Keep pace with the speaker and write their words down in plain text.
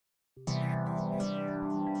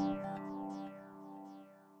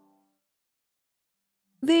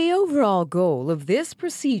The overall goal of this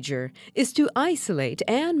procedure is to isolate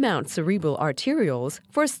and mount cerebral arterioles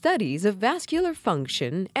for studies of vascular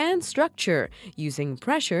function and structure using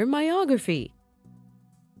pressure myography.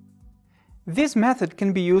 This method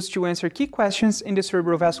can be used to answer key questions in the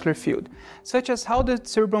cerebrovascular field, such as how the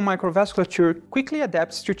cerebral microvasculature quickly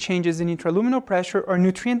adapts to changes in intraluminal pressure or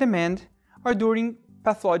nutrient demand, or during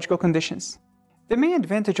pathological conditions. The main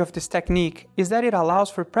advantage of this technique is that it allows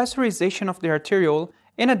for pressurization of the arteriole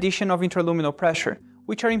and addition of intraluminal pressure,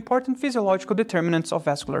 which are important physiological determinants of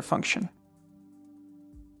vascular function.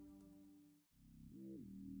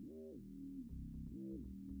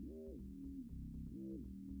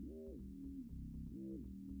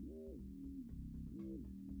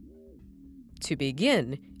 To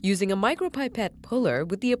begin, using a micropipette puller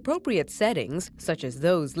with the appropriate settings, such as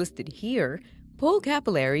those listed here, pull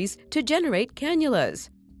capillaries to generate cannulas.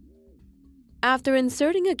 After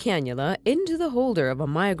inserting a cannula into the holder of a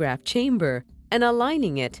myograph chamber and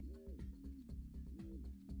aligning it,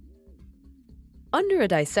 under a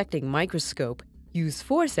dissecting microscope, use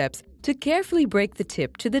forceps to carefully break the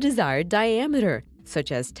tip to the desired diameter,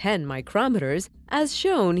 such as 10 micrometers, as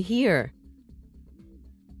shown here.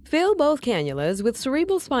 Fill both cannulas with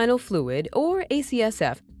cerebrospinal fluid or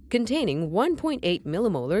ACSF containing 1.8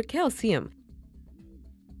 millimolar calcium,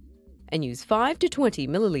 and use 5 to 20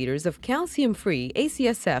 milliliters of calcium-free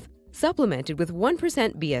ACSF supplemented with 1%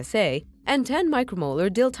 BSA and 10 micromolar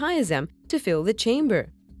diltiazem to fill the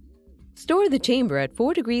chamber. Store the chamber at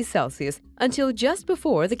 4 degrees Celsius until just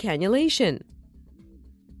before the cannulation.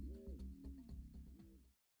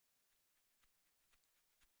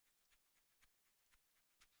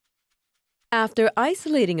 After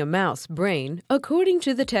isolating a mouse brain according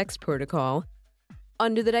to the text protocol,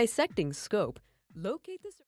 under the dissecting scope, locate the